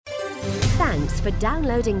Thanks for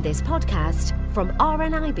downloading this podcast from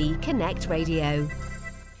RNIB Connect Radio.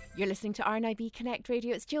 You're listening to RNIB Connect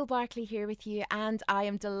Radio. It's Jill Barclay here with you, and I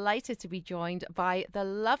am delighted to be joined by the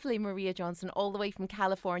lovely Maria Johnson, all the way from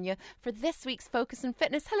California, for this week's Focus on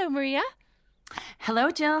Fitness. Hello, Maria.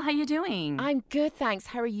 Hello, Jill. How you doing? I'm good, thanks.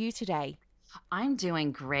 How are you today? I'm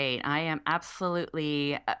doing great. I am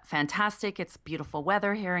absolutely fantastic. It's beautiful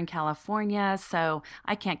weather here in California, so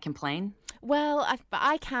I can't complain. Well,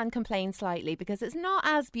 I can complain slightly because it's not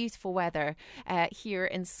as beautiful weather here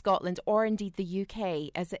in Scotland, or indeed the UK,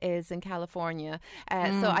 as it is in California.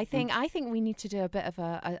 So I think we need to do a bit of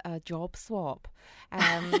a job swap,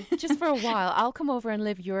 just for a while. I'll come over and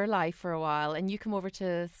live your life for a while, and you come over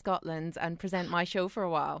to Scotland and present my show for a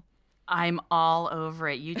while. I'm all over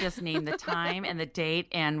it. You just name the time and the date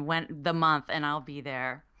and the month, and I'll be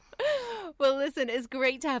there. Well, listen, it's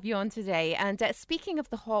great to have you on today. And speaking of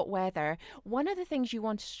the hot weather, one of the things you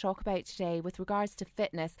wanted to talk about today with regards to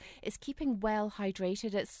fitness is keeping well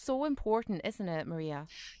hydrated. It's so important, isn't it, Maria?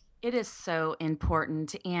 It is so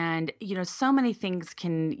important. And, so many things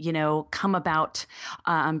can, come about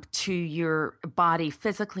to your body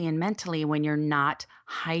physically and mentally when you're not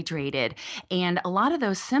hydrated. And a lot of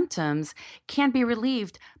those symptoms can be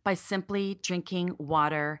relieved by simply drinking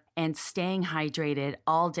water and staying hydrated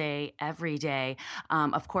all day, every day.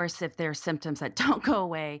 Of course, if there are symptoms that don't go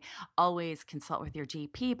away, always consult with your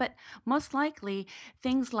GP. But most likely,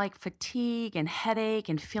 things like fatigue and headache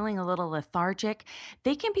and feeling a little lethargic,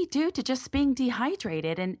 they can be due to just being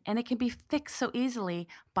dehydrated, and it can be fixed so easily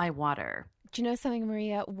by water. Do you know something,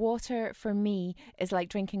 Maria? Water for me is like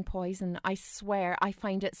drinking poison. I swear, I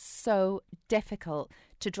find it so difficult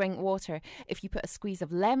to drink water. If you put a squeeze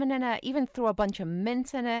of lemon in it, even throw a bunch of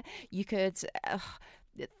mint in it, you could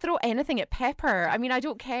throw anything at pepper. I mean, I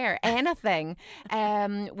don't care. Anything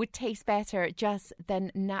would taste better just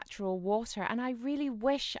than natural water. And I really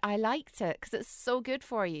wish I liked it because it's so good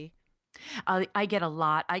for you. I get a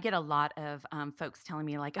lot of folks telling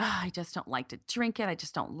me like, oh, I just don't like to drink it. I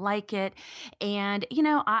just don't like it. And,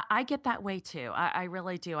 I get that way too. I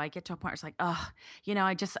really do. I get to a point where it's like, oh,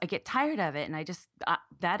 I get tired of it. And I just,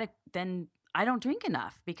 then I don't drink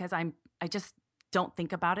enough because I just don't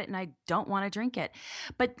think about it and I don't want to drink it.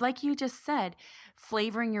 But like you just said,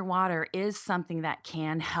 flavoring your water is something that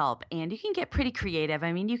can help, and you can get pretty creative.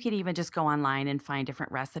 I mean, you could even just go online and find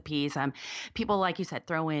different recipes. People, like you said,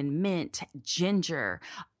 throw in mint, ginger,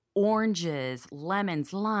 oranges,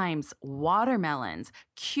 lemons, limes, watermelons,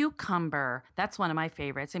 cucumber. That's one of my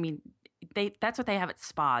favorites. I mean, that's what they have at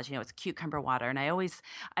spas. It's cucumber water, and I always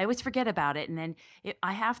forget about it. And then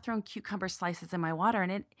I have thrown cucumber slices in my water,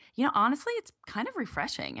 and it, honestly, it's kind of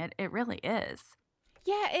refreshing. It really is.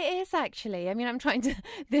 Yeah, it is actually. I mean, I'm trying to.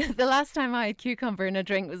 The last time I had cucumber in a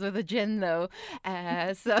drink was with a gin, though.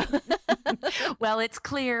 So, well, it's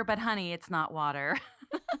clear, but honey, it's not water.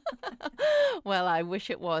 Well, I wish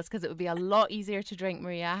it was, because it would be a lot easier to drink,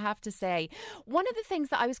 Maria, I have to say. One of the things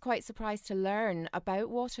that I was quite surprised to learn about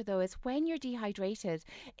water, though, is when you're dehydrated,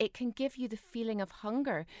 it can give you the feeling of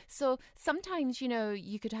hunger. So sometimes,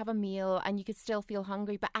 you could have a meal and you could still feel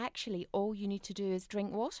hungry, but actually all you need to do is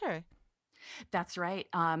drink water. That's right.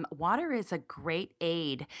 Water is a great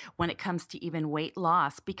aid when it comes to even weight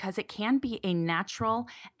loss because it can be a natural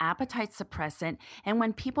appetite suppressant. And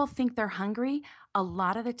when people think they're hungry, a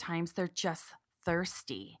lot of the times they're just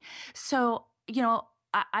thirsty. So,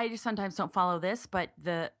 I just sometimes don't follow this, but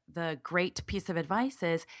the great piece of advice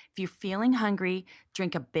is if you're feeling hungry,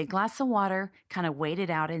 drink a big glass of water, kind of wait it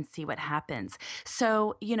out and see what happens.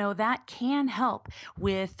 So, that can help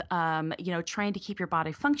with, trying to keep your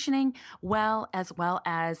body functioning well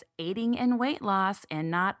as aiding in weight loss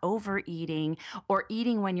and not overeating or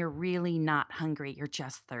eating when you're really not hungry. You're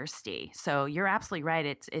just thirsty. So you're absolutely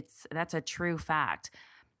right. That's a true fact.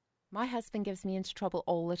 My husband gives me into trouble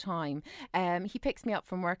all the time. He picks me up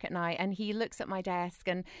from work at night and he looks at my desk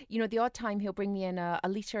and, the odd time he'll bring me in a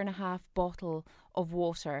 1.5 litre bottle of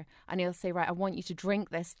water and he'll say, right, I want you to drink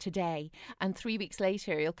this today. And 3 weeks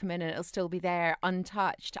later, he'll come in and it'll still be there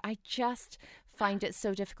untouched. I just find it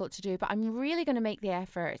so difficult to do, but I'm really going to make the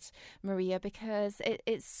effort, Maria, because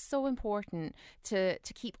it's so important to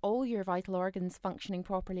keep all your vital organs functioning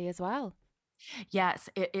properly as well. Yes,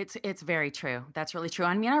 it's very true. That's really true.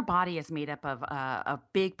 I mean, our body is made up of a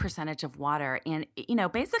big percentage of water, and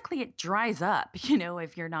basically it dries up.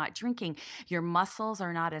 If you're not drinking, your muscles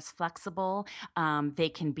are not as flexible. They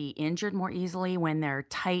can be injured more easily when they're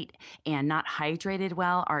tight and not hydrated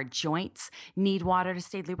well. Our joints need water to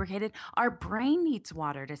stay lubricated. Our brain needs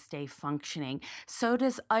water to stay functioning. So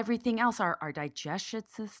does everything else. Our digestion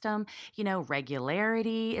system.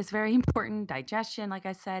 Regularity is very important. Digestion, like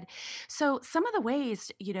I said. So, some of the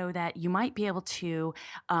ways, that you might be able to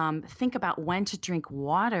think about when to drink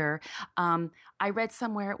water, I read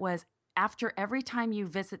somewhere it was after every time you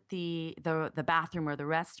visit the bathroom or the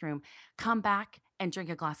restroom, come back and drink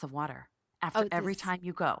a glass of water after Oh, every this. time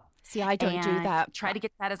you go. See, I don't do And that. try to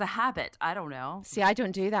get that as a habit. I don't know. See, I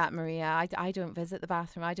don't do that, Maria. I don't visit the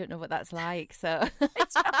bathroom. I don't know what that's like. So,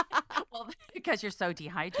 Well, because you're so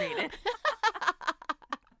dehydrated,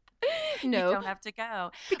 you no, don't have to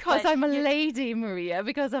go. because But I'm a you lady, Maria,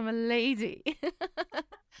 because I'm a lady.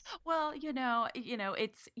 well,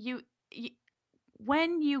 it's you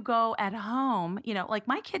when you go at home, like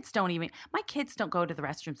my kids don't go to the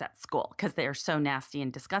restrooms at school because they're so nasty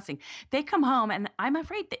and disgusting. They come home and I'm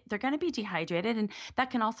afraid that they're going to be dehydrated. And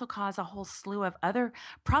that can also cause a whole slew of other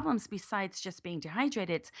problems besides just being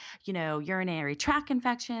dehydrated. It's, urinary tract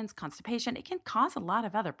infections, constipation. It can cause a lot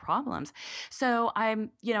of other problems. So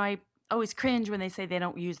I always cringe when they say they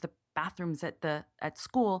don't use the bathrooms at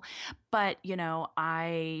school, but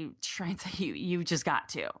I try and say you just got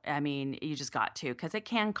to. I mean, you just got to, because it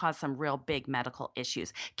can cause some real big medical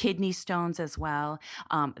issues. Kidney stones as well.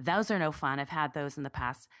 Those are no fun. I've had those in the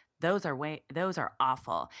past. Those are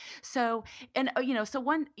awful. So, and so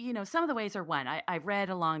one, some of the ways are one, I read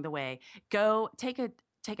along the way, go take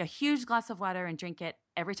a huge glass of water and drink it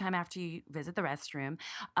every time after you visit the restroom.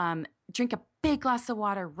 Drink a big glass of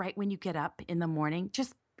water right when you get up in the morning,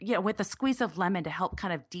 just with a squeeze of lemon to help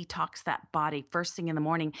kind of detox that body first thing in the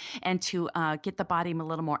morning, and to get the body a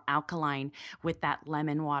little more alkaline with that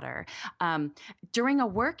lemon water. During a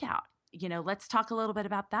workout, let's talk a little bit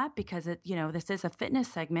about that, because this is a fitness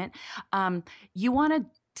segment. You want to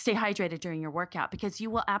stay hydrated during your workout, because you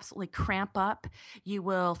will absolutely cramp up. You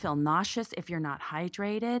will feel nauseous if you're not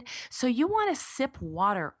hydrated. So you want to sip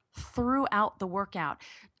water throughout the workout.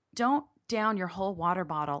 Don't down your whole water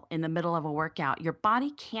bottle in the middle of a workout. Your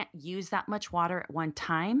body can't use that much water at one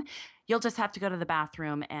time. You'll just have to go to the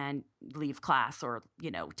bathroom and leave class, or,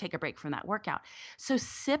 take a break from that workout. So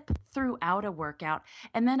sip throughout a workout.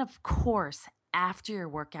 And then, of course, after your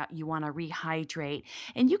workout, you want to rehydrate.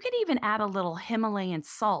 And you can even add a little Himalayan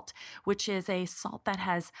salt, which is a salt that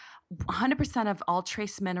has 100% of all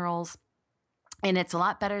trace minerals. And it's a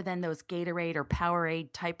lot better than those Gatorade or Powerade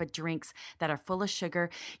type of drinks that are full of sugar.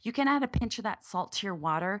 You can add a pinch of that salt to your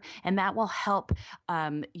water, and that will help,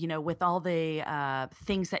 with all the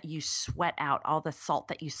things that you sweat out, all the salt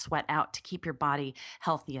that you sweat out, to keep your body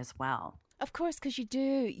healthy as well. Of course, because you do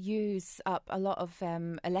use up a lot of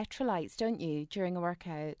electrolytes, don't you, during a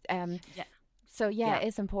workout? Yeah. So, yeah, Yeah. it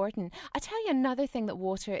is important. I tell you another thing that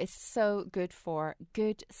water is so good for,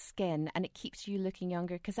 good skin, and it keeps you looking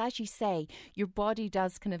younger. Because as you say, your body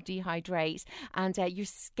does kind of dehydrate, and your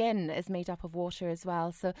skin is made up of water as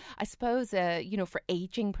well. So I suppose, for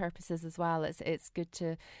aging purposes as well, it's good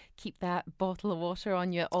to keep that bottle of water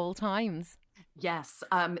on you at all times. Yes,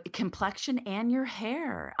 complexion and your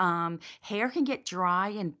hair. Hair can get dry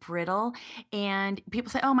and brittle, and people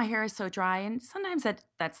say, "Oh, my hair is so dry," and sometimes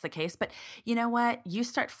that's the case. But you know what? You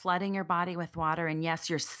start flooding your body with water, and yes,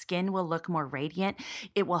 your skin will look more radiant.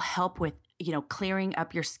 It will help with clearing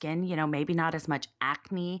up your skin. Maybe not as much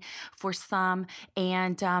acne for some,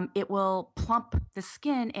 and it will plump the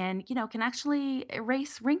skin, and can actually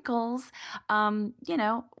erase wrinkles.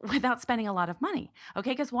 Without spending a lot of money.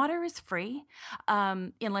 Okay, because water is free,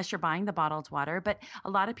 unless you're buying the bottled water. But a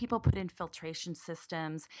lot of people put in filtration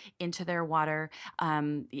systems into their water,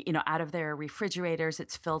 out of their refrigerators.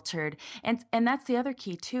 It's filtered. And that's the other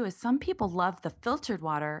key too, is some people love the filtered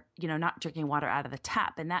water, not drinking water out of the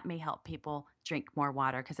tap. And that may help people drink more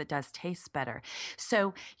water because it does taste better.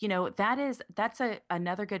 So, that's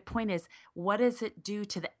another good point, is what does it do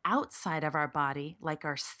to the outside of our body, like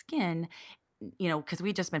our skin, because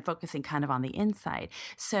we've just been focusing kind of on the inside.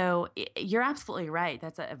 So you're absolutely right.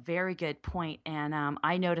 That's a very good point. And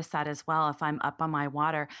I notice that as well. If I'm up on my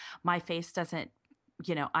water, my face doesn't,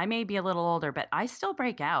 I may be a little older, but I still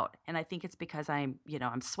break out. And I think it's because I'm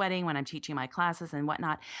sweating when I'm teaching my classes and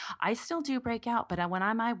whatnot. I still do break out. But when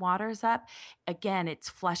my water's up, again, it's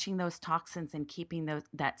flushing those toxins and keeping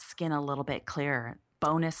that skin a little bit clearer.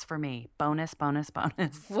 bonus for me. Bonus, bonus,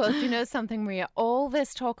 bonus. Well, do you know something, Maria? All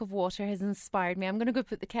this talk of water has inspired me. I'm going to go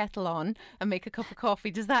put the kettle on and make a cup of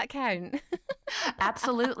coffee. Does that count?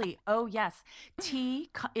 Absolutely. Oh, yes. Tea,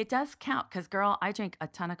 it does count because, girl, I drink a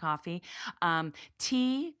ton of coffee.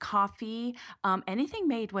 Tea, coffee, anything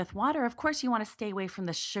made with water. Of course, you want to stay away from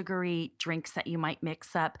the sugary drinks that you might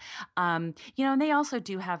mix up. And they also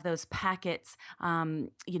do have those packets.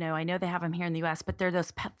 I know they have them here in the U.S., but they're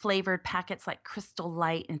those flavored packets like Crystal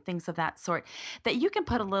Light and things of that sort that you can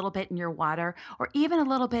put a little bit in your water or even a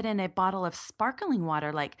little bit in a bottle of sparkling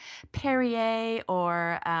water like Perrier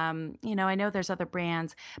or, I know there's other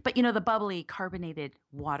brands, but the bubbly carbonated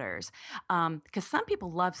waters, because some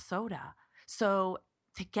people love soda. So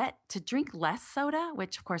to drink less soda,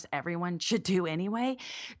 which of course everyone should do anyway,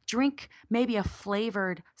 drink maybe a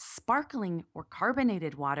flavored sparkling or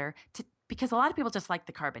carbonated water because a lot of people just like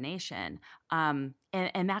the carbonation. And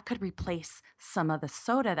that could replace some of the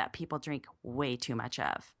soda that people drink way too much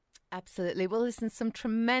of. Absolutely. Well, listen, some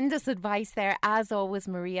tremendous advice there. As always,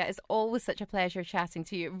 Maria, it's always such a pleasure chatting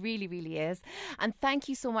to you. It really, really is. And thank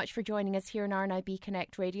you so much for joining us here on RNIB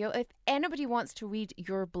Connect Radio. If anybody wants to read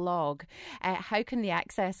your blog, how can they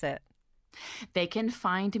access it? They can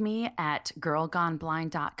find me at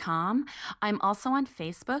girlgoneblind.com. I'm also on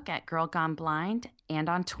Facebook at Girl Gone Blind and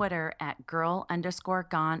on Twitter at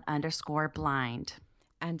girl_gone_blind.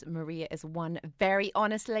 And Maria is one very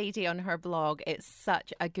honest lady on her blog. It's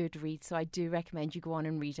such a good read, so I do recommend you go on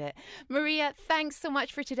and read it. Maria, thanks so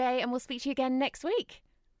much for today, and we'll speak to you again next week.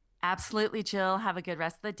 Absolutely, Jill. Have a good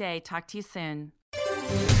rest of the day. Talk to you soon.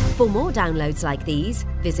 For more downloads like these,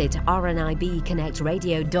 visit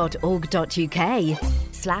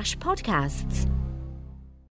rnibconnectradio.org.uk/podcasts.